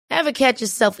Ever catch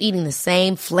yourself eating the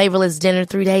same flavorless dinner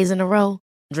 3 days in a row?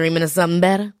 Dreaming of something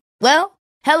better? Well,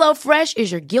 HelloFresh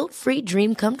is your guilt-free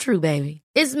dream come true, baby.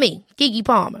 It's me, Keke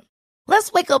Palmer.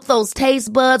 Let's wake up those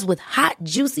taste buds with hot,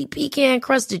 juicy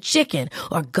pecan-crusted chicken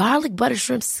or garlic butter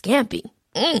shrimp scampi.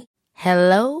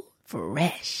 Hello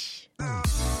Fresh.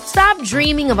 Stop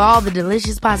dreaming of all the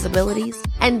delicious possibilities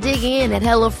and dig in at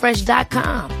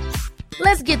HelloFresh.com.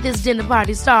 Let's get this dinner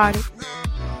party started.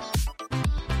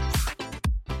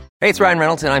 Hey, it's Ryan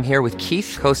Reynolds, and I'm here with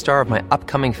Keith, co-star of my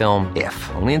upcoming film,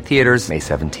 If, only in theaters May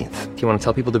 17th. Do you want to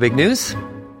tell people the big news?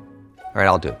 All right,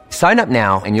 I'll do it. Sign up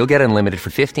now and you'll get unlimited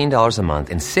for $15 a month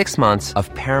and 6 months of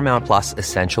Paramount Plus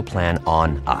Essential Plan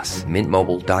on us.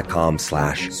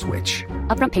 MintMobile.com/switch.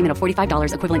 Upfront payment of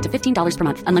 $45 equivalent to $15 per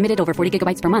month. Unlimited over 40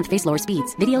 gigabytes per month. Face lower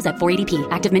speeds. Videos at 480p.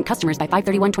 Active Mint customers by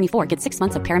 531.24 get 6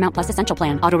 months of Paramount Plus Essential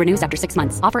Plan. Auto renews after 6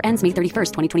 months. Offer ends May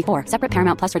 31st, 2024. Separate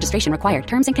Paramount Plus registration required.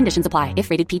 Terms and conditions apply if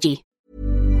rated PG.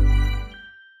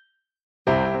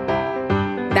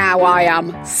 Now I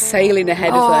am sailing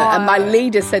ahead of her. And my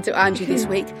leader said to Angie this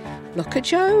week, look at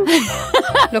Jo.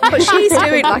 Look what she's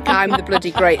doing. Like I'm the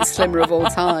bloody greatest slimmer of all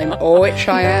time. Which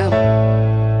I am.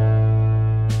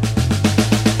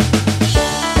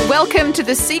 Welcome to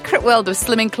the secret world of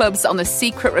slimming clubs on the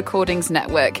Secret Recordings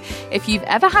Network. If you've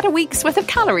ever had a week's worth of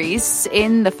calories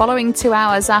in the following 2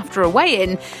 hours after a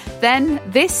weigh-in, then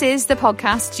this is the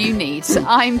podcast you need.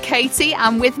 I'm Katie,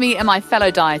 and with me are my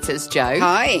fellow dieters, Jo.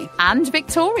 Hi. And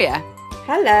Victoria.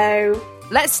 Hello.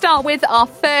 Let's start with our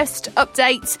first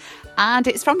update, and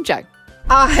it's from Jo.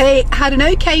 I had an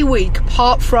okay week,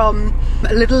 apart from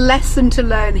a little lesson to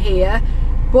learn here.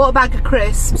 Bought a bag of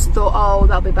crisps, thought,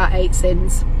 that'll be about 8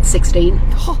 sins. 16.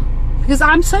 Because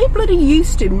I'm so bloody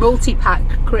used to multi-pack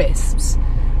crisps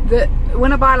that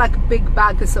when I buy like a big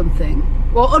bag or something,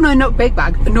 not big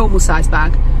bag, a normal size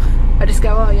bag, I just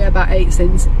go, about 8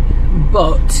 sins.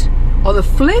 But on the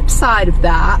flip side of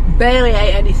that, barely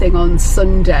ate anything on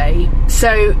Sunday.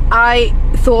 So I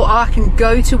thought I can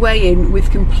go to weigh-in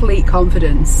with complete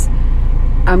confidence.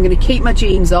 I'm going to keep my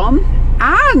jeans on,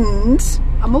 and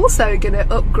I'm also going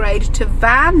to upgrade to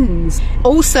Vans.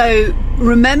 Also,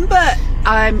 remember,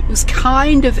 I was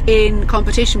kind of in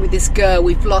competition with this girl.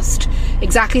 We've lost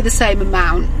exactly the same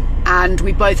amount, and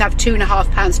we both have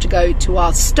 2.5 pounds to go to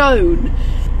our stone.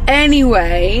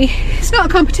 Anyway, it's not a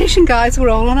competition, guys. We're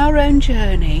all on our own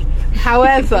journey.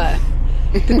 However,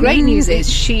 the great news is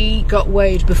she got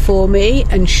weighed before me,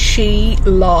 and she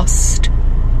lost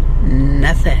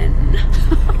nothing.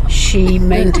 She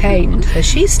maintained that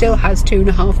she still has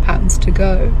 2.5 pounds to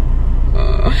go.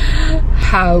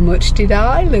 How much did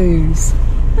I lose?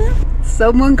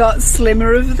 Someone got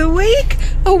Slimmer of the Week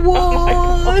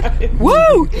award.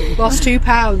 Woo! Lost 2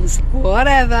 pounds.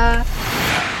 Whatever.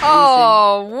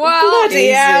 Oh, wow. Bloody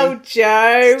hell,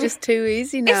 Jo. It's just too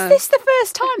easy now. Is this the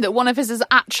first time that one of us has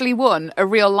actually won a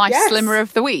real life Slimmer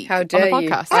of the Week How dare on the you?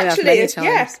 podcast? I have Actually, many times.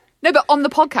 yes. No, but on the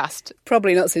podcast.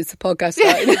 Probably not since the podcast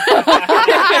started. Jo,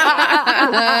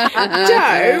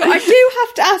 I do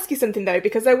have to ask you something though,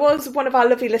 because there was one of our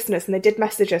lovely listeners and they did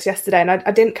message us yesterday and I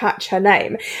didn't catch her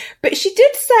name, but she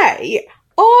did say,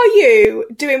 are you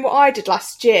doing what I did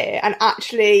last year and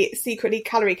actually secretly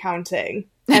calorie counting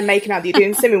and making out that you're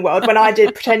doing Slimming World when I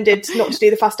pretended not to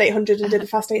do the Fast 800 and did the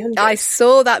Fast 800? I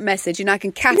saw that message and I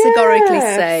can categorically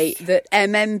say that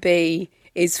MMB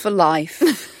is for life.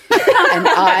 And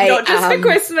not just for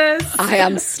Christmas. I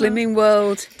am Slimming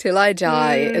World till I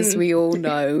die, as we all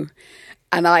know.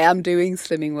 And I am doing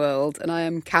Slimming World, and I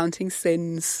am counting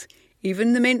sins.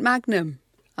 Even the Mint Magnum,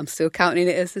 I'm still counting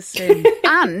it as a sin.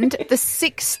 And the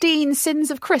 16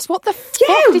 sins of Chris. What the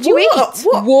fuck did you eat?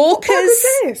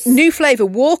 Walker's new flavour,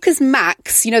 Walker's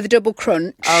Max, you know, the double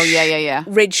crunch. Oh, yeah.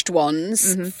 Ridged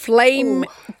ones. Flame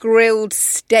grilled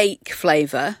steak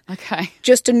flavour. Okay.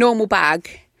 Just a normal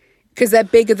bag. Because they're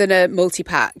bigger than a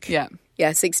multi-pack. Yeah.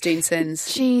 Yeah, 16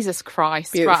 sins. Jesus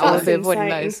Christ. Beautiful. Right, I'll be That's avoiding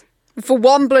insane. those. For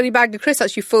one bloody bag of crisps,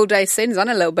 that's your full day sins on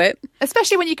a little bit.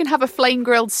 Especially when you can have a flame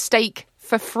grilled steak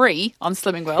for free on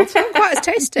Slimming World. Quite as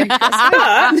tasty.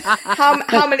 But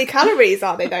how many calories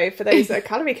are they though for those that are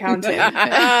calorie counting?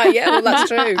 Yeah, well, that's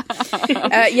true.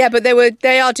 But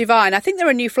they are divine. I think they're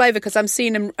a new flavour because I'm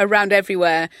seeing them around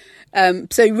everywhere.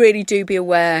 So really do be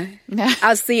aware.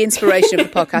 As the inspiration of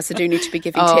the podcast, I do need to be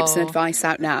giving tips and advice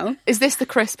out now. Is this the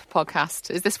crisp podcast?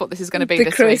 Is this what this is going to be The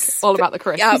this crisp. week? All about the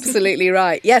crisp. Absolutely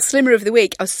right. Yeah, Slimmer of the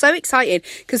Week. I was so excited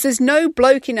because there's no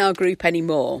bloke in our group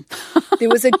anymore. There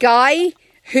was a guy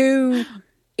who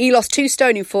He lost 2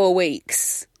 stone in 4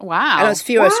 weeks. Wow. And I was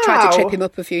furious, tried to trip him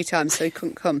up a few times so he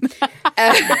couldn't come.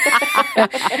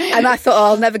 And I thought,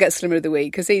 I'll never get Slimmer of the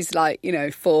Week because he's like,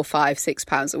 4, 5, 6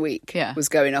 pounds a week was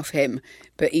going off him.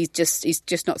 But he's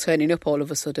just not turning up all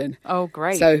of a sudden. Oh,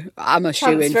 great. So I'm a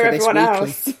shoe-in for this weekly.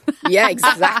 Else. Yeah,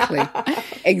 exactly.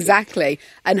 Exactly.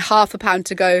 And £0.50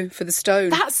 to go for the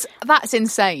stone. That's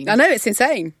insane. I know, it's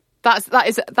insane.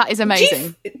 That is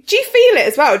amazing. Do you feel it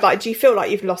as well? Like, do you feel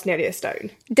like you've lost nearly a stone?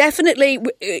 Definitely,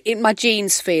 in my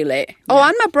jeans feel it. Oh,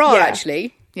 and my bra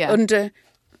actually. Yeah. Under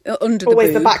the always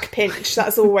boob. the back pinch.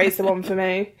 That's always the one for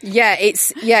me.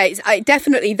 It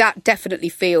definitely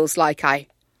feels like I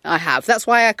have. That's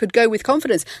why I could go with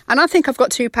confidence. And I think I've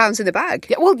got £2 in the bag.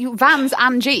 Yeah, well, Vans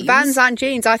and jeans. Vans and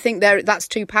jeans. I think that's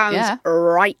 £2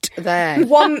 right there.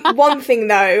 One thing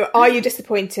though, are you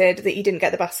disappointed that you didn't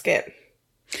get the basket?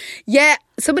 Yeah,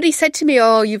 somebody said to me,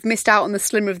 "Oh, you've missed out on the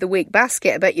Slimmer of the Week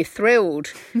basket." I bet you're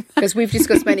thrilled because we've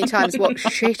discussed many times what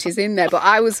shit is in there. But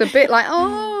I was a bit like,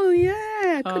 "Oh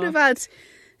yeah, I could have had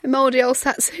a mouldy old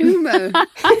Satsuma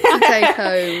to take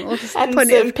home, or just put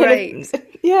it of grapes."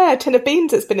 Yeah, a tin of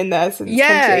beans that's been in there since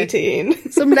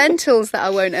 2018. Some lentils that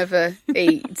I won't ever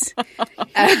eat. So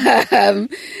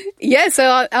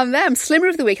I'm there. I'm Slimmer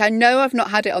of the Week. I know I've not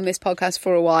had it on this podcast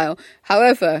for a while.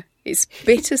 However, it's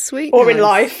bittersweet. Or in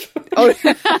life. Oh,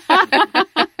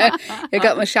 you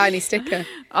got my shiny sticker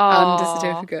and a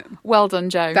certificate. Well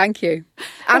done, Jo. Thank you.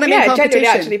 And I'm in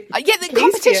competition. The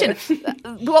competition.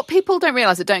 What people don't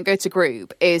realise that don't go to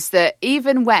group is that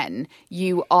even when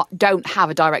you don't have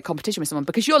a direct competition with someone,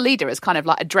 because your leader has kind of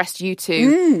like addressed you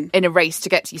two in a race to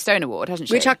get to your Stone Award, hasn't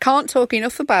she? Which I can't talk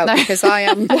enough about because I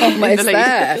am almost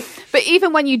there. But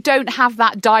even when you don't have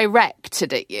that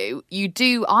directed at you,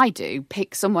 I do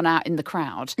pick someone out in the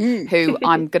crowd who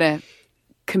I'm going to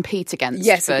compete against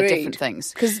for different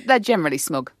things because they're generally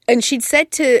smug. And she'd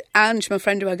said to Ange, my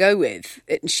friend who I go with,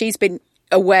 she's been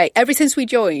away ever since we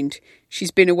joined.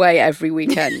 She's been away every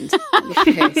weekend.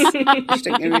 She don't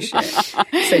give a shit.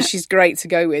 So she's great to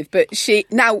go with. But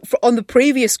on the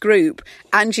previous group,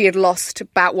 Angie had lost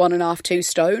about 1.5, 2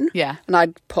 stone. Yeah. And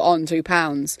I'd put on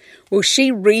 £2. Well, she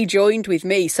rejoined with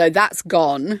me, so that's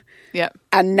gone. Yep.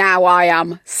 And now I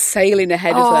am sailing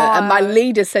ahead of her. And my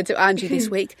leader said to Angie this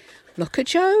week, "Look at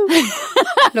Jo.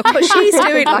 Look what she's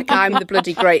doing. Like I'm the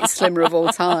bloody greatest Slimmer of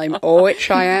all time." Oh,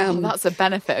 which I am. That's a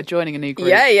benefit of joining a new group.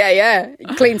 Yeah.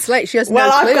 Clean slate. She has no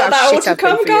I've clue got how that shit all I've to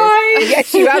come, been for guys. you.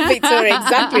 Yes, you have, Victoria.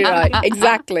 Exactly right.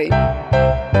 Exactly.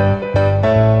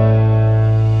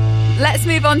 Let's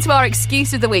move on to our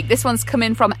excuse of the week. This one's come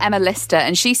in from Emma Lister,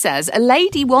 and she says, "A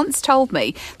lady once told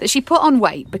me that she put on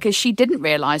weight because she didn't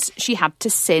realise she had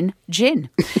to sin gin.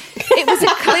 It was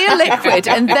a clear liquid,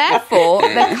 and therefore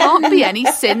there can't be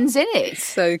any sins in it."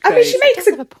 So great. I mean, she makes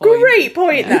a great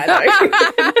point there, though.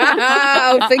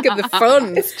 I'll think of the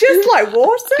fun. It's just like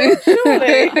water,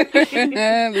 surely.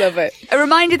 Love it. A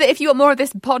reminder that if you want more of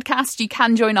this podcast, you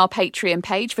can join our Patreon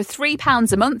page. For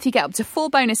 £3 a month, you get up to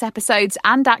 4 bonus episodes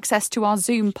and access to our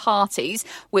Zoom parties,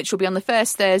 which will be on the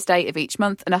first Thursday of each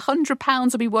month, and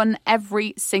 £100 will be won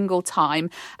every single time.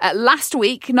 Last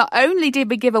week, not only did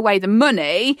we give away the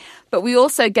money, but we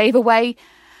also gave away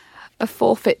a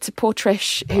forfeit to poor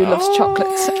Trish, who loves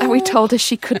chocolates, and we told her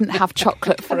she couldn't have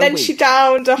chocolate for a week. And then she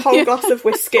downed a whole glass of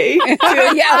whiskey.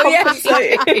 That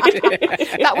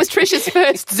was Trish's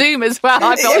first Zoom as well.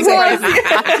 I felt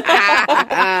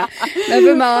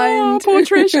Never mind. Oh, poor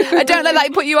Trish. Don't let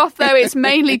that put you off, though. It's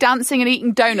mainly dancing and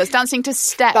eating donuts, dancing to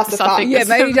steps. That's a I think. fact.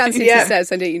 Yeah, mainly dancing to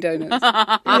steps and eating donuts.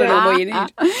 I don't know what you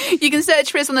need. You can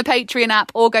search for us on the Patreon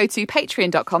app or go to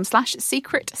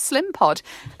patreon.com/secretslimpod.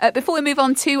 Before we move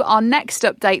on to our next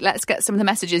update, let's get some of the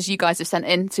messages you guys have sent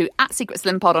in to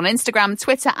 @SecretSlimPod on Instagram,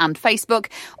 Twitter and Facebook.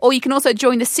 Or you can also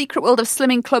join the Secret World of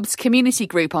Slimming Club's community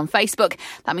group on Facebook.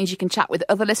 That means you can chat with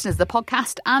other listeners of the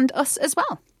podcast and us as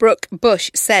well. Brooke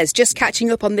Bush says, "Just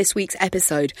catching up on this week's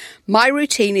episode. My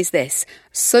routine is this: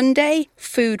 Sunday,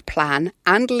 food plan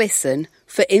and listen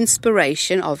for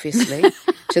inspiration, obviously,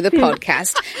 to the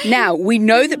podcast. Now, we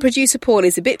know that producer Paul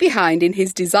is a bit behind in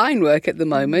his design work at the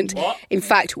moment. What? In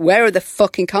fact, where are the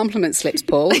fucking compliment slips,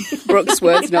 Paul? Brooke's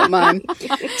words, not mine.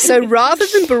 So rather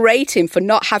than berate him for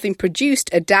not having produced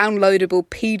a downloadable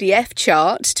PDF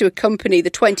chart to accompany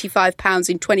the £25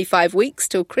 in 25 weeks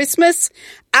till Christmas,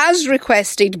 as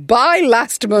requested by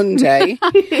last Monday,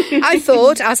 I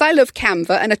thought, as I love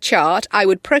Canva and a chart, I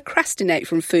would procrastinate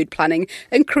from food planning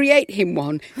and create him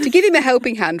one to give him a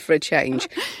helping hand for a change.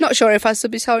 Not sure if I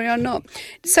should be sorry or not.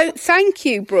 So thank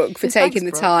you, Brooke, for taking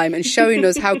the time and showing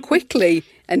us how quickly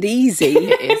and easy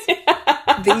it is.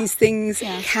 these things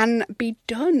can be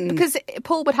done. Because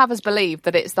Paul would have us believe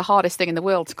that it's the hardest thing in the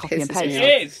world to copy and paste.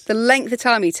 It is. The length of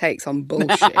time he takes on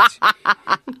bullshit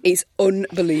is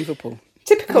unbelievable.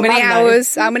 Typical. How many man, though.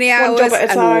 hours? How many One hours? job at a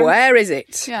time. And where is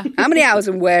it? Yeah. How many hours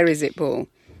and where is it, Paul?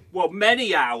 Well,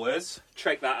 many hours.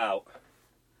 Check that out.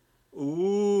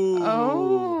 Ooh.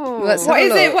 Oh. Let's What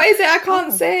have a is it? look. What is it? I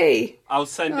can't see. I'll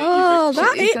send it Oh, you.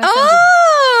 that He's is, gonna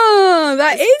send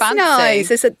that It's is fancy.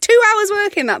 nice. It's 2 hours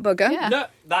working, that bugger. Yeah. No,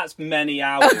 that's many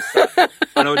hours.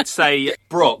 And I would say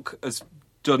Brooke has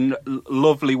done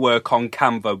lovely work on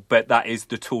Canva, but that is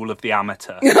the tool of the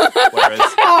amateur. Whereas we're very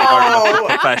much a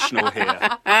professional here.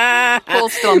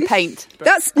 Paul's still on Paint.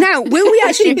 That's now. Will we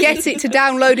actually get it to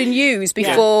download and use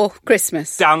before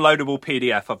Christmas? Downloadable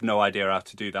PDF. I've no idea how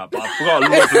to do that, but I've got a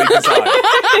lovely design.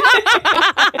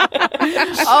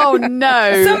 Oh,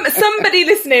 no. Somebody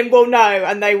listening will know,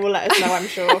 and they will let us know, I'm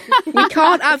sure. We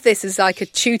can't have this as like a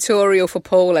tutorial for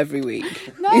Paul every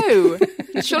week. No.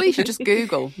 Surely you should just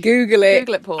Google. Google it.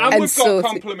 Google it, Paul. And And we've got sort it.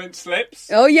 compliment slips.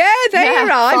 Oh yeah, they Yeah,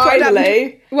 arrived.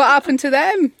 finally. What happened to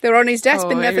them? They're on his desk, Oh,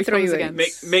 been there here for he 3 comes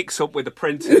weeks. again. Mix up with the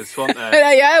printers, weren't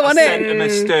they? Yeah, I wasn't it? sent them a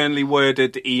sternly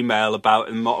worded email about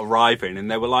them not arriving, and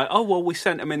they were like, "Oh well, we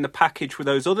sent them in the package with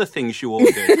those other things you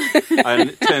ordered."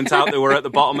 And it turns out they were at the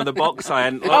bottom of the box. I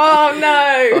hadn't looked. Oh,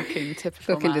 no. Fucking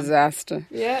typical Fucking man. disaster.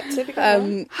 Yeah, typical.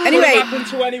 What Anyway, happened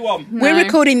to anyone? we're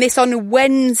recording this on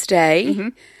Wednesday. Mm-hmm.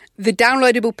 The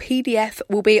downloadable PDF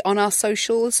will be on our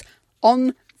socials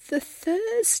on the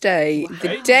Thursday,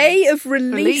 the day of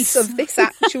release of this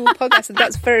actual podcast. And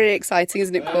that's very exciting,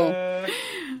 isn't it, Paul?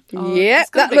 Yeah, it's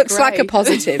gonna that be looks like a great.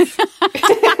 positive.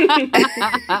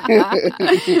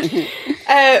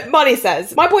 Molly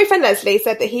says, my boyfriend Leslie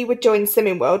said that he would join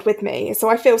Slimming World with me, so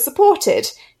I feel supported.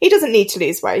 He doesn't need to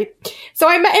lose weight. So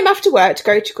I met him after work to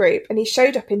go to group, and he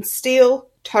showed up in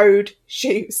steel-toed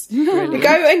shoes. We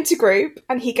go into group,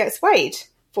 and he gets weighed.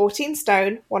 14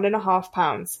 stone, 1.5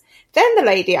 pounds. Then the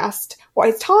lady asked what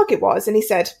his target was, and he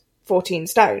said, 14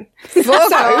 stone. We go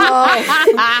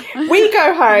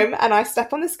home and I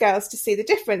step on the scales to see the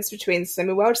difference between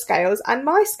Slimming World scales and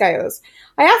my scales.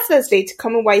 I asked Leslie to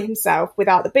come and weigh himself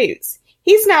without the boots.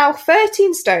 He's now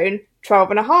 13 stone,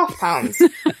 12.5 pounds.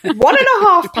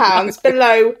 1.5 pounds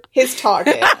below his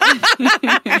target.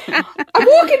 I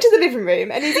walk into the living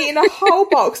room and he's eating a whole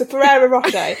box of Ferrero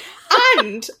Rocher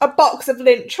and a box of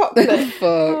Lindt chocolate.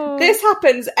 Fuck. This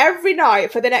happens every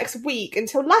night for the next week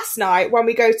until last night when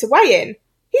we go to weigh-in.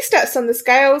 He steps on the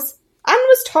scales and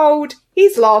was told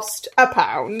he's lost a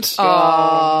pound. Oh,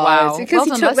 wow. Because Well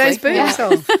he done, took those Leslie. boots Yeah.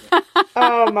 off.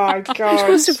 Oh my god.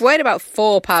 Must have weighed about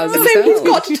 4 pounds So he's himself.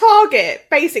 got to target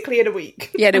basically in a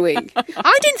week. Yeah, in a week.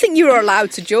 I didn't think you were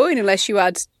allowed to join unless you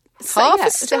had half Yeah, a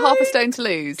it's stone. half a stone to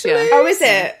lose. Yeah. Oh, is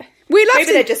it? We'll have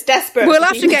Maybe they're just desperate. We'll for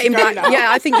have to people get him go black. now. Yeah,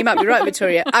 I think you might be right,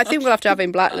 Victoria. I think we'll have to have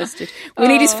him blacklisted. We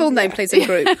need his full name, please, and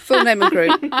group. Full name and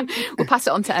group. We'll pass it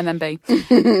on to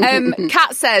MMB.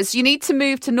 Kat says, you need to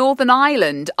move to Northern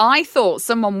Ireland. I thought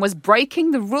someone was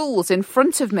breaking the rules in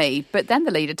front of me, but then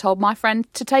the leader told my friend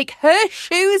to take her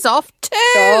shoes off too.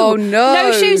 Oh, no.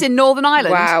 No shoes in Northern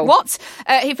Ireland. Wow. What?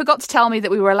 He forgot to tell me that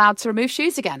we were allowed to remove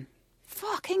shoes again.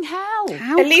 Fucking hell.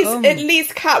 How At come?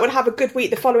 least Kat would have a good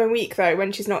week the following week, though,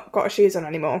 when she's not got her shoes on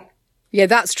anymore. Yeah,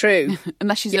 that's true.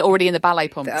 Unless she's already in the ballet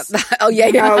pumps. Oh, yeah.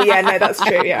 Oh, yeah, no, that's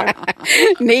true, yeah.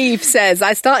 Neve says,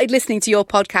 I started listening to your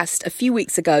podcast a few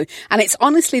weeks ago, and it's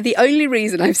honestly the only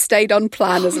reason I've stayed on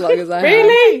plan as long as I have.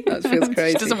 Really? That feels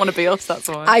crazy. She doesn't want to be us, that's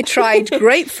why. I tried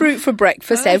grapefruit for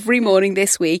breakfast every morning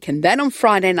this week, and then on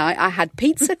Friday night I had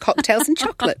pizza, cocktails and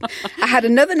chocolate. I had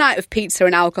another night of pizza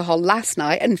and alcohol last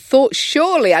night and thought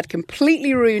surely I'd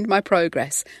completely ruined my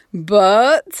progress.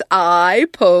 But I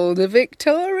pulled a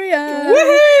Victoria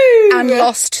Woohoo! and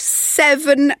lost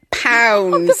 7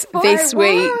 pounds this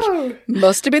week. Wow.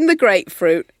 Must have been the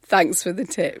grapefruit. Thanks for the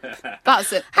tip.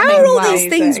 That's it. How are all these amazing.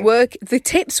 things work? The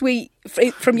tips from They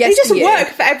just yesteryear. work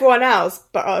for everyone else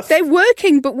but us. They're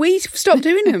working, but we stopped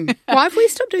doing them. Why have we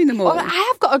stopped doing them all? Well, I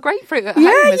have got a grapefruit at yeah,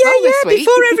 home as well this week.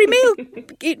 Before every meal,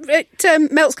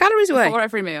 it melts calories away. Before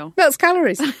every meal. Melts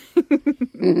calories.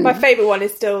 My favourite one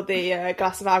is still the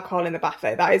glass of alcohol in the bath,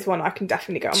 though. That is one I can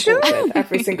definitely go on board with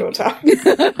every single time.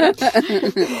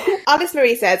 Alice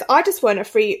Marie says, I just won a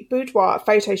free boudoir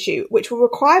photo shoot, which will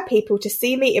require people to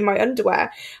see me in my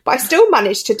underwear, but I still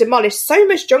managed to demolish so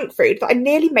much junk food that I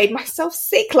nearly made myself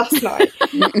sick last night.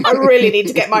 I really need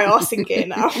to get my arse in gear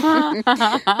now.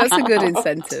 That's a good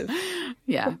incentive.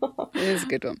 Yeah. It is a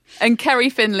good one. And Kerry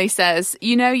Finley says,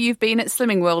 you know you've been at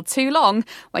Slimming World too long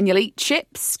when you'll eat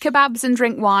chips, kebabs and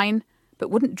drink wine, but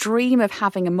wouldn't dream of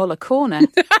having a Muller corner,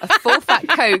 a full fat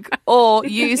Coke, or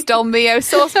used Dolmio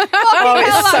sauce. Oh,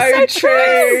 it's so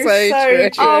true. So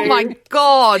true. Oh my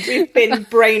God. We've been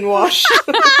brainwashed.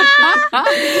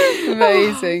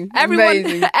 Amazing.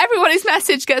 Everyone whose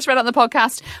message gets read on the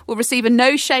podcast will receive a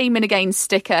No Shame in a Game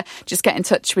sticker. Just get in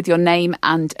touch with your name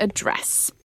and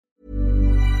address.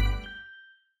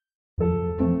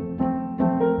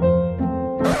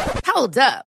 Hold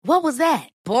up. What was that?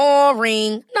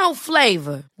 Boring. No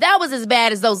flavor. That was as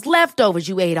bad as those leftovers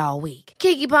you ate all week.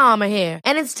 Keke Palmer here,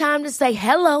 and it's time to say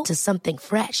hello to something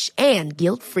fresh and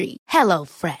guilt-free. Hello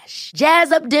Fresh.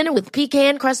 Jazz up dinner with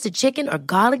pecan-crusted chicken or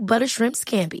garlic butter shrimp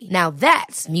scampi. Now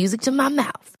that's music to my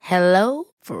mouth. Hello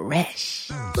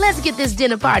Fresh. Let's get this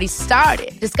dinner party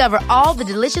started. Discover all the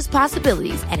delicious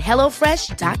possibilities at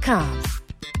HelloFresh.com.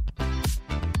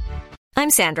 I'm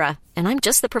Sandra, and I'm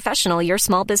just the professional your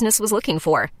small business was looking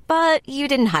for. But you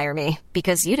didn't hire me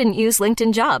because you didn't use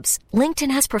LinkedIn Jobs.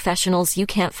 LinkedIn has professionals you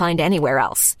can't find anywhere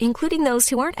else, including those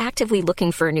who aren't actively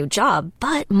looking for a new job,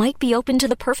 but might be open to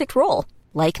the perfect role,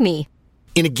 like me.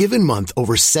 In a given month,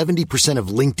 over 70% of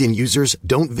LinkedIn users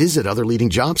don't visit other leading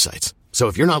job sites. So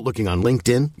if you're not looking on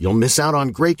LinkedIn, you'll miss out on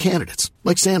great candidates,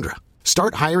 like Sandra.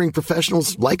 Start hiring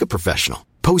professionals like a professional.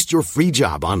 Post your free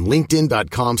job on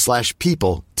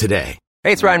linkedin.com/people today.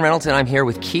 Hey, it's Ryan Reynolds, and I'm here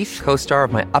with Keith, co-star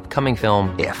of my upcoming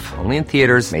film, If, only in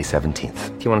theaters May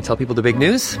 17th. Do you want to tell people the big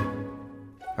news?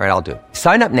 All right, I'll do it.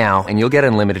 Sign up now and you'll get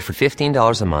unlimited for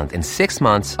 $15 a month and 6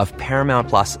 months of Paramount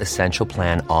Plus Essential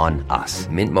Plan on us.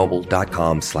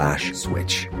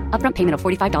 MintMobile.com/switch. Upfront payment of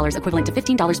 $45 equivalent to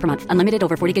 $15 per month. Unlimited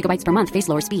over 40 gigabytes per month. Face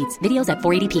lower speeds. Videos at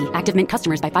 480p. Active Mint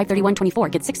customers by 531.24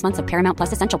 get 6 months of Paramount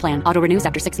Plus Essential Plan. Auto renews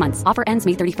after 6 months. Offer ends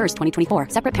May 31st, 2024.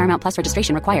 Separate Paramount Plus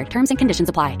registration required. Terms and conditions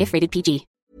apply if rated PG.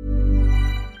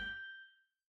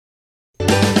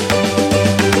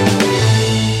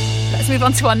 Let's move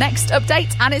on to our next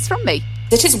update, and it's from me.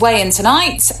 It is weigh-in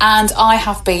tonight, and I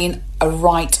have been a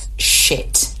right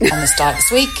shit on this diet this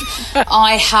week.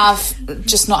 I have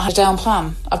just not had a day on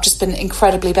plan. I've just been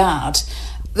incredibly bad.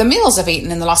 The meals I've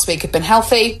eaten in the last week have been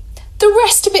healthy. The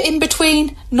rest of it in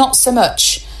between, not so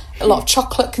much. A lot of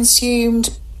chocolate consumed,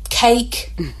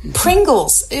 cake,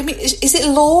 Pringles. I mean, is it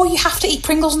law you have to eat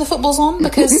Pringles when the football's on?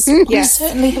 Because I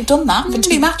certainly have done that for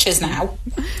 2 matches now.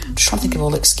 I'm just trying to think of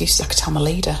all the excuses I could tell my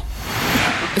leader.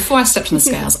 Before I stepped on the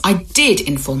scales, I did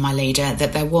inform my leader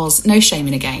that there was no shame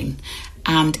in a gain.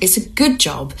 And it's a good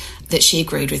job that she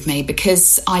agreed with me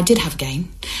because I did have a gain.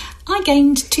 I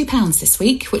gained £2 this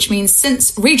week, which means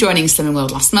since rejoining Slimming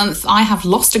World last month, I have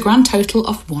lost a grand total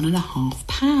of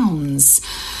 £1.5.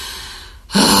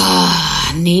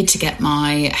 I need to get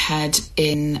my head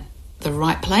in the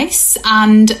right place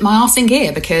and my arse in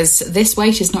gear because this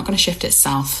weight is not going to shift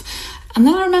itself. And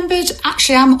then I remembered,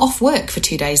 actually, I'm off work for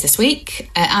 2 days this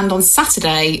week. And on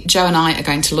Saturday, Joe and I are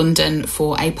going to London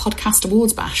for a podcast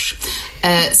awards bash.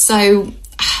 So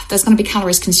there's going to be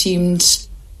calories consumed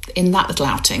in that little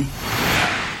outing.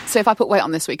 So if I put weight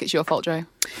on this week, it's your fault, Joe.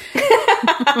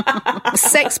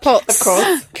 Sex Pots, Of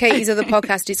course. Katie's other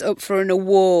podcast, is up for an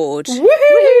award.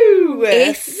 Woohoo!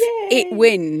 If Yay. it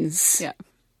wins, Yeah.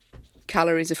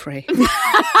 calories are free.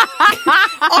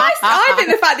 I think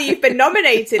the fact that you've been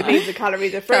nominated means the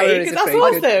calories are free, Calories because are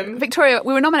that's free. awesome. Victoria,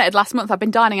 we were nominated last month. I've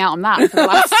been dining out on that for the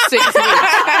last 6 weeks.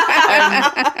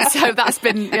 So that's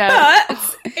been,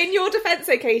 But in your defence,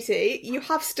 though, Katie, you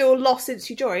have still lost since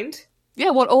you joined. yeah,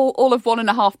 what, all of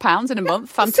 £1.5 in a month.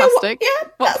 Fantastic.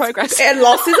 What progress. A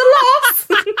loss is a loss.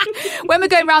 When we're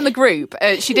going around the group,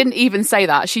 she didn't even say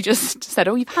that. She just said,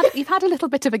 "Oh, you've had a little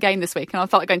bit of a gain this week," and I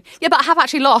felt like going, "Yeah, but I have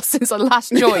actually lost since I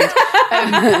last joined."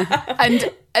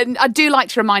 And I do like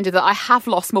to remind her that I have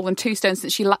lost more than 2 stones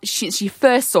since she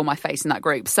first saw my face in that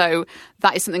group. So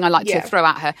that is something I like to throw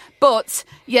at her. But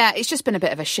yeah, it's just been a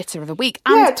bit of a shitter of a week.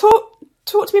 And, Yeah, talk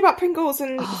to me about Pringles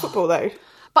and football, though.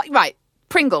 but right.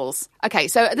 Pringles. Okay,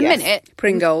 so at the minute...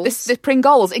 Pringles. The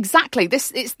Pringles, exactly.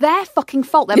 It's their fucking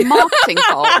fault, their marketing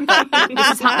fault that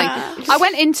this is happening. I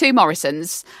went into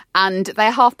Morrison's and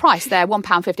they're half price. They're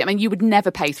 £1.50. I mean, you would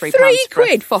never pay £3 for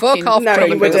a fucking... Fuck off, No,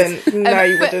 you Pringles. wouldn't. No,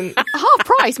 you but wouldn't. Half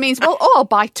price means, well, I'll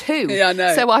buy 2. Yeah, I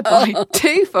know. So I buy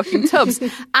 2 fucking tubs.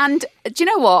 And do you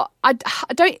know what? I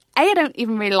don't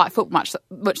even really like football much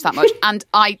that much. And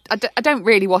I don't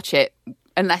really watch it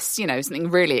unless, you know, something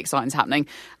really exciting's happening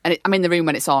and I'm in the room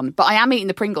when it's on. But I am eating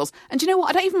the Pringles. And do you know what?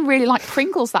 I don't even really like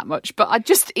Pringles that much, but I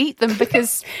just eat them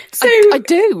because I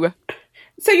do.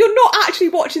 So you're not actually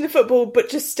watching the football, but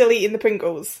just still eating the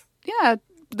Pringles? Yeah,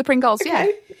 the Pringles, yeah.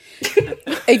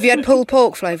 Have you had pulled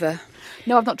pork flavour?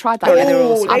 No, I've not tried that Oh, yet. they're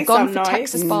awesome. I've gone They for sound nice.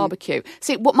 Texas barbecue.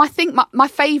 See, what my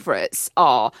favourites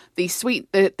are the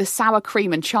sweet, the sour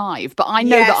cream and chive. But I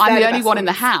know Yes, that I'm they're the the only best one in the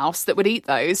ones. house that would eat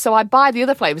those. So I buy the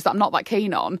other flavours that I'm not that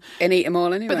keen on. And eat them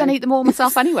all anyway. But then eat them all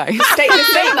myself anyway.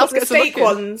 The steak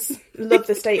ones. Love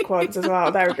the steak ones as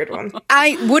well. They're a good one.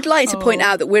 I would like to point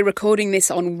out that we're recording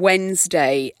this on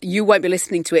Wednesday. You won't be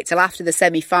listening to it till after the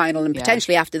semi-final and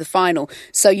potentially after the final.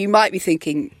 So you might be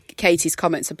thinking Katie's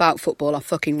comments about football are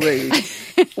fucking rude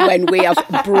when we have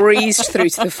breezed through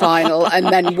to the final and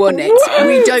then won it.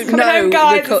 We don't Coming know home,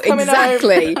 guys, it's coming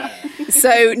exactly.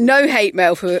 So no hate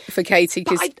mail for Katie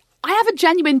because I have a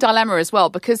genuine dilemma as well,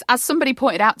 because as somebody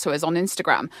pointed out to us on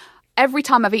Instagram, every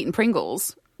time I've eaten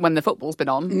Pringles when the football's been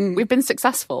on, we've been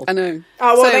successful. I know.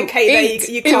 Oh, well So then, Kate,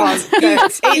 you can't.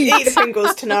 Eat the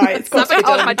Pringles tonight. It's got to be That's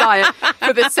on done. my diet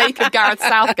for the sake of Gareth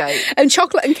Southgate. And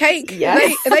chocolate and cake.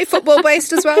 Yes. Are they football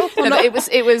based as well? No, but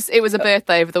it was a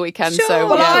birthday over the weekend. Sure. So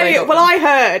Well, I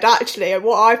heard actually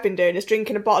what I've been doing is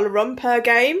drinking a bottle of rum per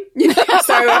game. So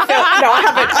I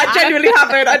haven't. I genuinely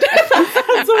haven't. I don't know if that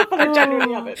sounds awful. I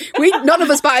genuinely haven't. None of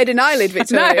us batted an eyelid,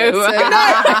 Victoria. No.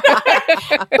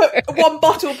 so- But one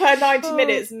bottle per 90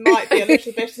 minutes might be a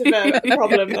little bit of a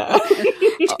problem there.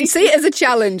 You see it as a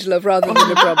challenge, love, rather than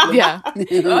a problem. yeah.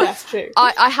 That's true.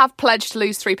 I have pledged to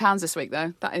lose £3 this week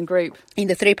though. That in group. In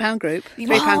the £3 group. £3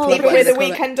 Wow. club. Even whatever with they a call it.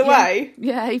 weekend away.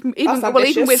 Yeah, even That's well,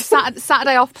 even with ambitious.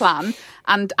 Saturday off plan,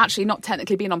 and actually not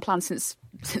technically been on plan since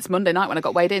Monday night when I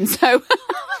got weighed in. So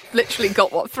literally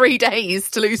got 3 days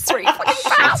to lose £3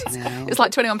 pounds. It's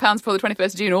like £21 before the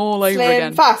 21st of June all over Slim,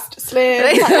 again. fast,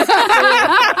 slim.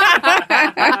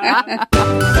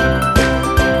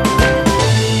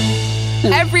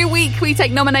 Every week we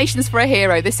take nominations for a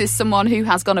hero. This is someone who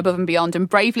has gone above and beyond and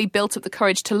bravely built up the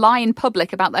courage to lie in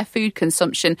public about their food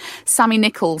consumption. Sammy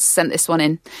Nichols sent this one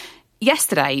in.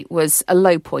 Yesterday was a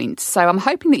low point, so I'm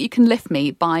hoping that you can lift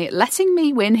me by letting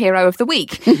me win Hero of the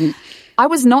Week. I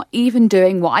was not even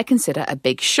doing what I consider a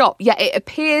big shop, yet it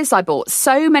appears I bought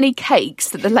so many cakes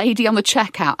that the lady on the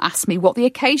checkout asked me what the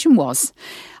occasion was.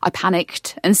 I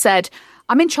panicked and said,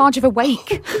 I'm in charge of a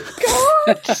wake.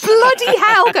 Bloody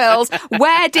hell, girls.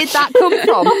 Where did that come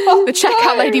from? The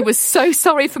checkout lady was so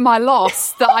sorry for my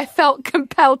loss that I felt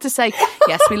compelled to say,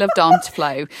 yes, we loved Aunt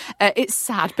Flo. It's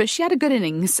sad, but she had a good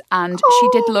innings and she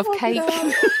did love cake.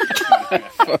 Aunt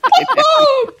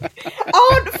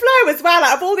Flo as well,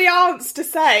 out of all the aunts to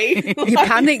say. You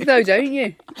panic though, don't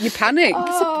you? You panic.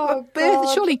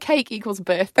 Surely cake equals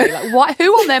birthday. Like, why?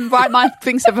 Who on them right mind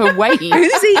thinks of a wake?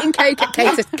 Who's eating cake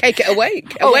at a wake?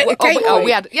 We had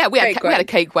a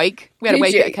cake wake. We had a Did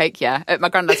wake you? at a cake, yeah, at my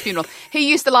granddad's funeral.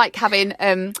 He used to like having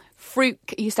fruit.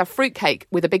 He used to have fruit cake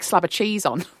with a big slab of cheese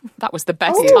on. That was the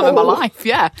best time of my life.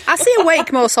 Yeah, I see a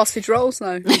wake more sausage rolls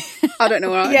now. I don't know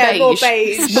why. Yeah, more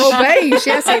Beige. beige. More beige,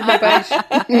 yes, I eat more beige.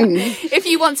 If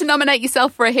you want to nominate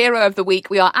yourself for a hero of the week,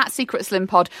 we are at Secret Slim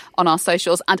Pod on our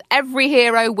socials, and every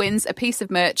hero wins a piece of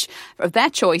merch of their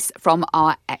choice from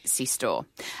our Etsy store.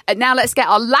 And now let's get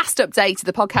our last update to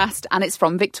the podcast, and it's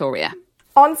from Victoria.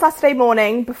 On Saturday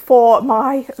morning, before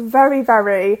my very,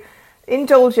 very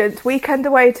indulgent weekend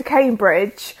away to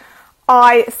Cambridge,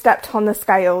 I stepped on the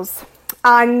scales.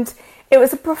 And it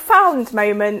was a profound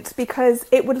moment because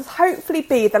it would hopefully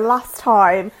be the last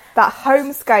time that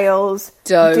home scales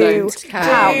do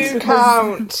count.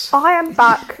 Count. I am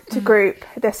back to group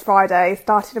this Friday,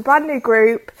 starting a brand new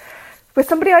group with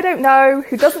somebody I don't know,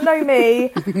 who doesn't know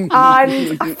me, and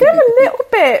I feel a little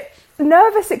bit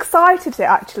nervous, excited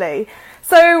actually.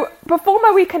 So before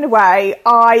my weekend away,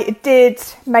 I did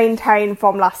maintain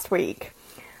from last week.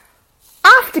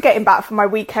 After getting back from my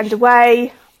weekend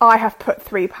away, I have put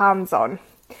 £3 on.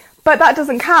 But that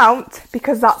doesn't count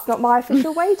because that's not my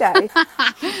official weigh day.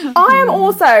 I am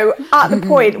also at the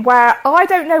point where I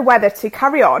don't know whether to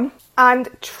carry on and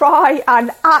try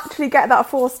and actually get that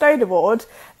 4 stone award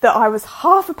that I was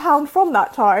 £0.5 pound from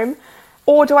that time,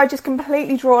 or do I just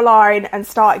completely draw a line and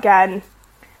start again?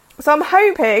 So I'm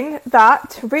hoping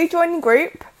that rejoining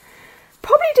group,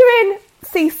 probably doing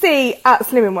CC at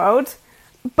Slimming World,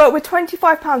 but with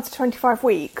 £25 to 25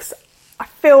 weeks, I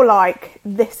feel like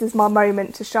this is my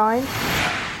moment to shine.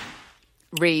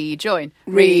 Rejoin.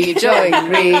 I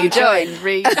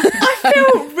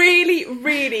feel really,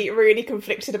 really, really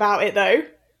conflicted about it though.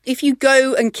 If you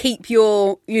go and keep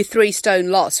your 3 stone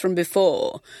loss from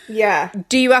before, Yeah.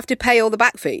 do you have to pay all the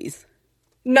back fees?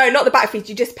 No, not the back fees.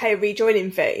 You just pay a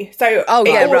rejoining fee. So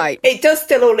right. It does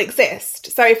still all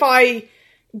exist. So if I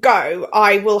go,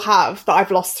 I will have that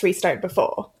I've lost 3 stone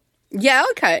before. Yeah,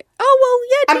 okay. Oh, well,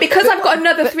 yeah. And because I've got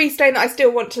another 3 stone that I still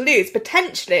want to lose,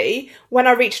 potentially when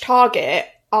I reach target,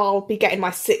 I'll be getting my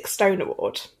 6 stone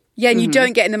award. Yeah, and you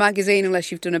don't get in the magazine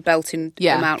unless you've done a belting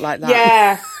amount like that.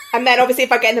 Yeah. And then obviously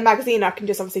if I get in the magazine, I can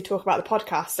just obviously talk about the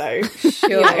podcast. So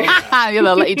Sure. Yeah,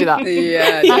 they'll let you do that.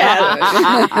 Yeah.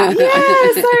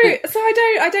 So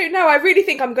I don't know. I really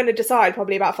think I'm going to decide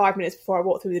probably about 5 minutes before I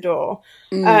walk through the door.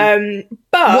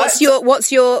 But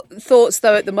What's your thoughts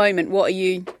though at the moment? Do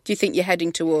you think you're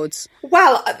heading towards?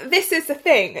 Well, this is the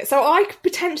thing. So I could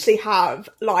potentially have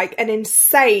like an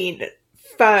insane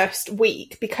first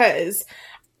week because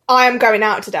I am going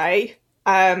out today.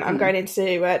 I'm going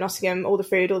into Nottingham, all the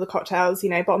food, all the cocktails,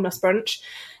 bottomless brunch,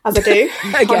 as I do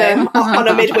on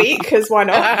a midweek, because why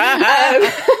not?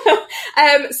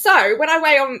 So when I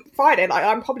weigh on Friday, like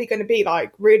I'm probably going to be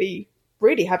like really,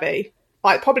 really heavy.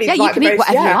 Like probably you can eat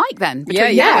whatever you like then.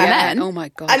 And then, oh my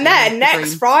God. And then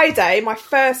next Friday, my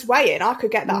first weigh-in, I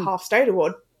could get that half stone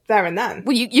award there and then.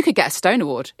 Well, you could get a stone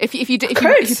award if you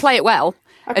play it well.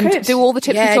 And do all the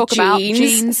tips we talk about.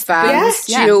 Jeans, Vans,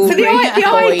 jewellery. So the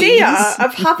idea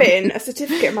of having a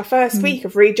certificate in my first week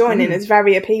of rejoining is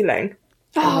very appealing.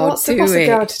 What's the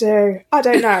girl to do? I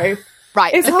don't know.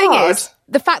 Right, it's the hard. thing is,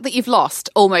 the fact that you've lost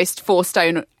almost 4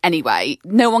 stone anyway,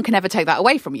 no one can ever take that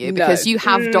away from you because you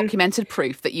have documented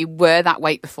proof that you were that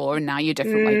weight before and now you're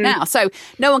different weight now. So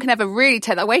no one can ever really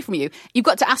take that away from you. You've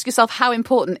got to ask yourself how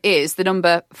important is the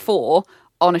number 4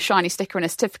 on a shiny sticker and a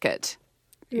certificate?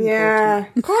 Yeah,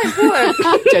 quite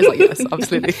important. Joe's like, yes,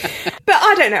 absolutely. But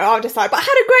I don't know, I'll decide. But I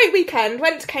had a great weekend,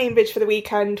 went to Cambridge for the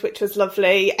weekend, which was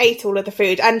lovely, ate all of the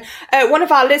food. And one of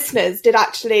our listeners did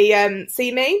actually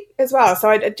see me as well. So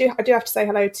I do have to say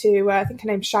hello to, I think her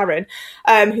name's Sharon,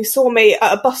 who saw me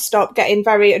at a bus stop getting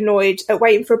very annoyed at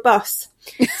waiting for a bus.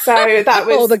 So that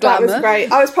was that was great.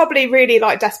 I was probably really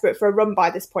like desperate for a run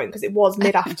by this point because it was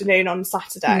mid-afternoon on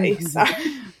Saturday. So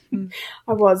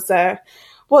I was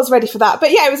ready for that.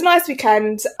 But yeah, it was a nice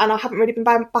weekend and I haven't really been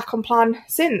back on plan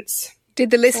since.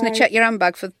 Did the listener check your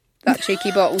handbag for that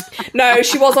cheeky bottle? No,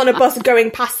 she was on a bus going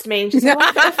past me and she said,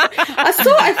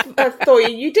 I thought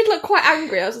you did look quite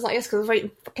angry. I was just like, yes, because I was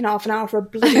waiting fucking half an hour for a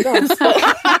bloody bus.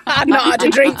 I've not had a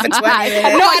drink for 20 minutes.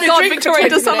 Oh my God, Victoria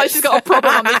does sound like she's got a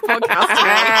problem on this podcast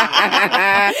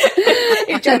today.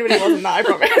 It genuinely wasn't that, I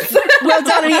promise. Well,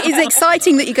 darling, it's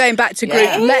exciting that you're going back to group.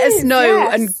 Let us know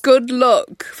and good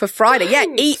luck for Friday. Yeah,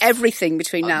 eat everything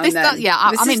between now and then.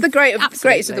 This is the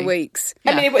greatest of the weeks.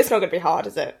 I mean, it's not going to be hard,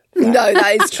 is it? So. No,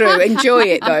 that is true. Enjoy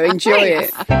it, though. Enjoy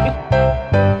it.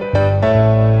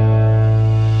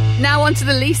 Now on to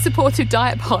the least supportive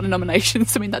diet partner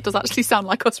nominations. I mean, that does actually sound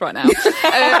like us right now.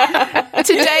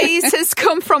 Today's has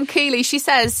come from Keely. She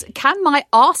says, can my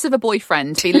arse of a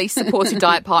boyfriend be least supportive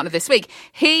diet partner this week?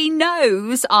 He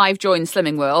knows I've joined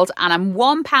Slimming World and I'm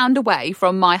 £1 away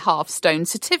from my half-stone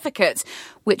certificate,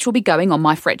 which will be going on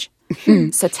my fridge.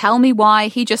 So tell me why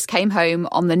he just came home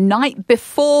on the night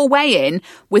before weigh-in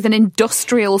with an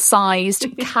industrial-sized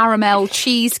caramel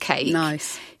cheesecake.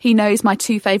 Nice. He knows my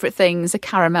 2 favourite things are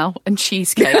caramel and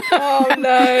cheesecake. Oh,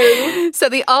 no. So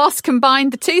the arse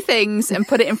combined the 2 things and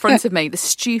put it in front of me. The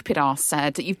stupid arse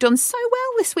said, you've done so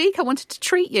well this week, I wanted to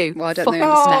treat you. Why don't they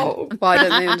understand? Why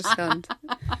don't they understand?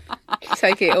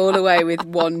 Take it all away with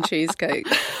 1 cheesecake.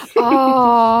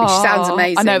 Oh. Which sounds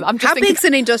amazing. I know. How big's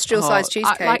an industrial-sized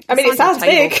cheesecake? I mean, it sounds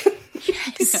big.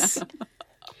 Yes.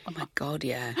 Oh my God,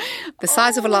 yeah. The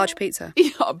size of a large pizza.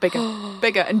 Yeah,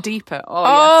 bigger and deeper. Oh,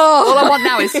 yes. All I want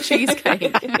now is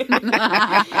cheesecake.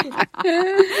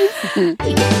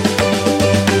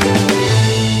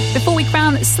 Before we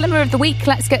crown Slimmer of the Week,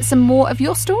 let's get some more of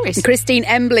your stories. Christine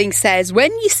Embling says,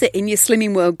 when you sit in your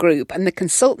Slimming World group and the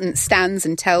consultant stands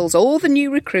and tells all the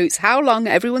new recruits how long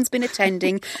everyone's been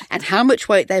attending and how much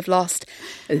weight they've lost,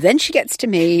 then she gets to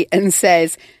me and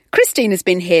says, Christine has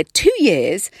been here 2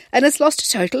 years and has lost a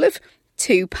total of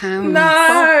 £2.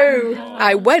 No!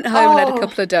 I went home and had a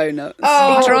couple of donuts.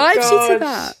 He drives you to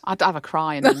that. I'd have a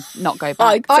cry and then not go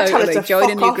back. I'd tell her to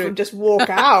fuck off and just walk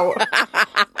out.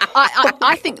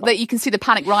 I think that you can see the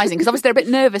panic rising because obviously they're a bit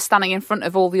nervous standing in front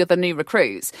of all the other new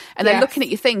recruits and they're looking at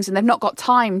your things and they've not got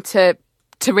time to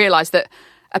realise that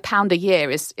 £1 a year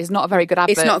is not a very good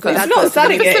advert. It's not good. It's not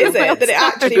selling it, is it? That it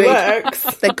actually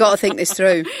works. They've got to think this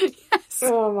through. Yes.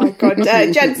 Oh my God.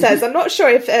 Jen says, I'm not sure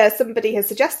if somebody has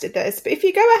suggested this, but if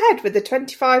you go ahead with the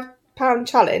 £25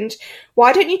 challenge,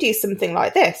 why don't you do something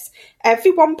like this?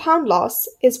 Every £1 loss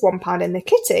is £1 in the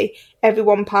kitty. Every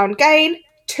 £1 gain,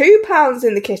 £2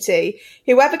 in the kitty.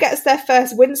 Whoever gets there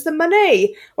first wins the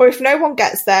money. Or if no one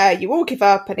gets there, you all give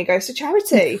up and it goes to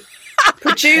charity.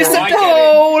 Producer I get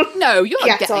Paul. No, you're not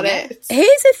Get getting on it. it.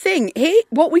 Here's the thing.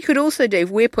 What we could also do if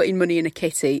we're putting money in a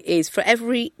kitty is for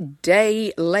every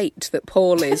day late that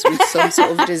Paul is with some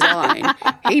sort of design,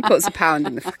 he puts £1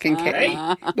 in the fucking kitty.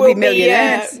 We'll be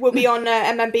millionaires. We'll be on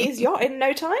MMB's yacht in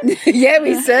no time. Yeah,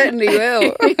 we certainly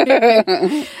will.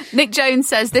 Nick Jones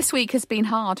says this week has been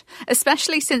hard,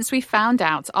 especially since we found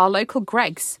out our local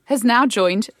Greggs has now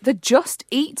joined the Just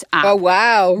Eat app. Oh,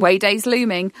 wow. Way Day's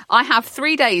looming. I have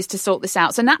 3 days to sort this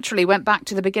out, so naturally went back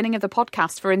to the beginning of the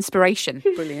podcast for inspiration.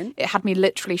 Brilliant. It had me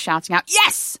literally shouting out,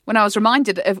 yes, when I was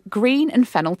reminded of green and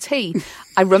fennel tea.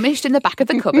 I rummaged in the back of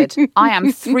the cupboard. I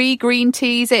am 3 green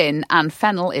teas in and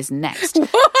fennel is next.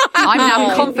 I'm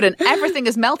now confident everything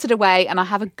has melted away and I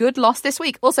have a good loss this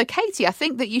week. Also, Katie, I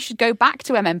think that you should go back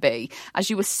to MMB as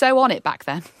you were so on it back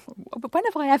then. When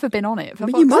have I ever been on it?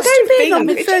 You must have been on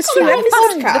the first few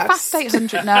episodes. The Fast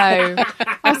 800, no.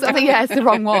 I think, yeah, it's the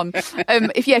wrong one.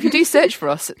 If you do search for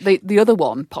us, the other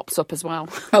one pops up as well.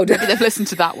 Oh, maybe they've listened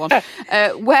to that one.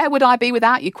 Where would I be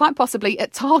without you? Quite possibly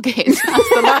at Target. As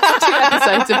the last 2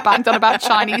 episodes have banged on about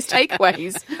Chinese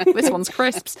takeaways. This one's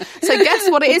crisps. So guess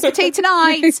what it is for tea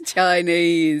tonight?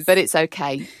 Chinese. But it's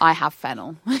okay. I have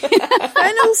fennel.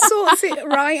 Fennel sorts it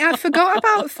right. I forgot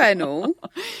about fennel.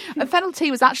 And fennel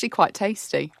tea was actually quite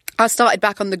tasty. I started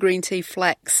back on the green tea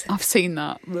flex. I've seen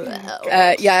that.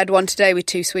 Yeah, I had one today with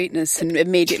 2 sweeteners and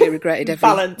immediately regretted every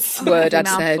word I'd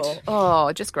said.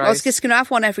 Oh, just gross. I was just going to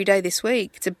have one every day this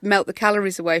week to melt the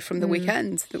calories away from the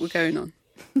weekend that were going on.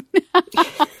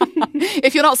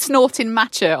 If you're not snorting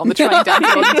matcha on the train down to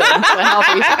London, then I'll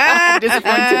be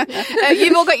disappointed.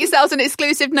 You've all got yourselves an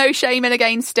exclusive No Shame in a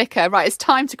Gain sticker. Right, it's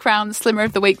time to crown the Slimmer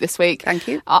of the Week this week. Thank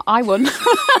you. I won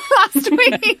last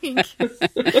week.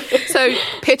 So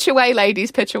pitch away,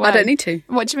 ladies, pitch away. I don't need to.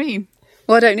 What do you mean?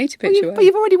 Well, I don't need to pitch away. But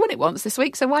you've already won it once this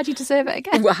week, so why do you deserve it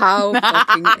again? Well, how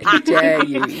fucking dare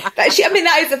you? That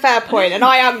is a fair point, and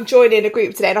I am joining a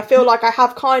group today, and I feel like I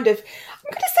have kind of...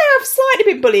 I'm going to say I've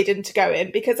slightly been bullied into going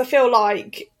because I feel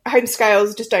like home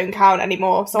scales just don't count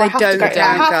anymore. So I have to go back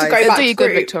do you to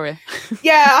group. Good, Victoria?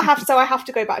 Yeah, I have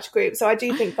to go back to group. So I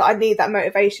do think that I need that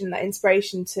motivation, that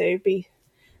inspiration to be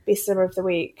Slimmer of the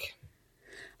Week.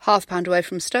 £50 away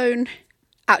from Stone.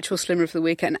 Actual Slimmer of the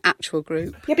Week at an actual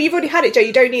group. Yeah, but you've already had it, Jo.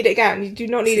 You don't need it again. You do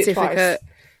not need it twice.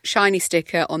 Shiny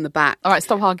sticker on the back. All right,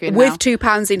 stop arguing with now.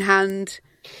 £2 in hand.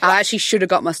 I actually should have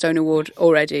got my Stone Award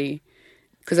already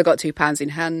because I got £2 in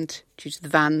hand due to the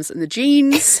Vans and the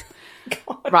jeans.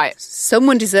 Right.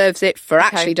 Someone deserves it for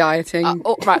actually dieting. Right.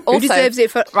 Who Also, deserves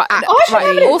it for I'm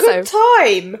having a good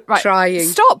time. Right. Trying.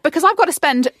 Stop, because I've got to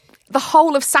spend the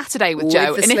whole of Saturday with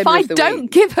Jo, and if I don't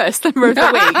week. give her Slimmer of the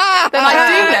Week, then I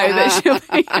do know that she'll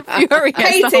be furious.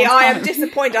 Katie, I am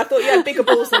disappointed. I thought you had bigger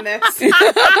balls than this.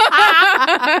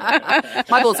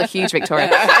 My balls are huge, Victoria.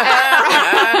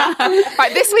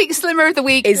 Right, this week's Slimmer of the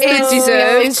Week is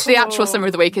deserved. Is the actual Slimmer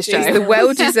of the Week, is Jo. It's the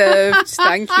well-deserved.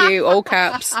 Thank you, all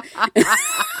caps.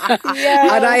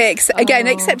 Yeah. And I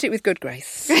accept it with good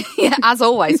grace. Yeah, as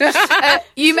always.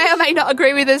 You may or may not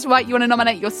agree with us. Right, you want to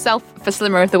nominate yourself for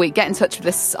Slimmer of the Week? Get in touch with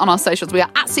us on our socials. We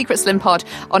are at Secret Slim Pod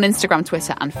on Instagram,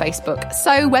 Twitter and Facebook.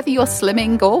 So whether you're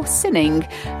slimming or sinning,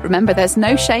 remember there's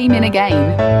no shame in a gain.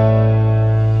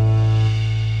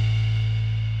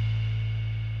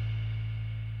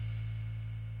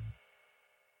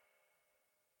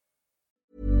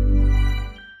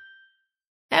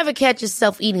 Ever catch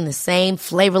yourself eating the same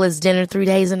flavorless dinner 3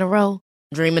 days in a row?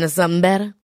 Dreaming of something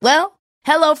better? Well,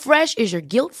 HelloFresh is your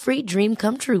guilt-free dream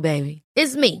come true, baby.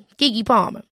 It's me, Keke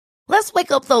Palmer. Let's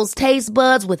wake up those taste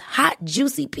buds with hot,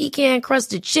 juicy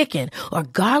pecan-crusted chicken or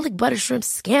garlic butter shrimp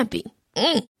scampi.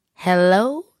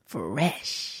 Hello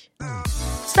Fresh.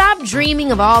 Stop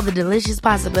dreaming of all the delicious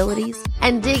possibilities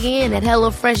and dig in at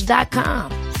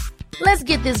HelloFresh.com. Let's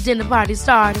get this dinner party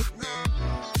started.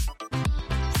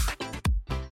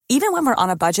 Even when we're on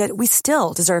a budget, we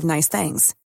still deserve nice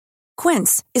things.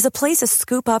 Quince is a place to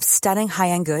scoop up stunning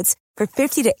high-end goods for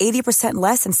 50 to 80%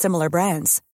 less than similar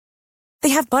brands. They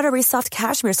have buttery soft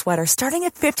cashmere sweaters starting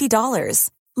at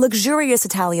 $50, luxurious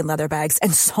Italian leather bags,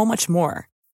 and so much more.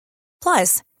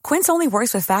 Plus, Quince only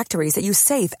works with factories that use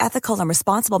safe, ethical, and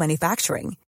responsible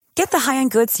manufacturing. Get the high-end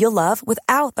goods you'll love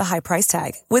without the high price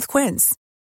tag with Quince.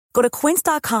 Go to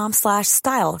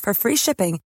quince.com/style for free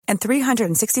shipping and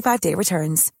 365-day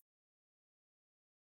returns.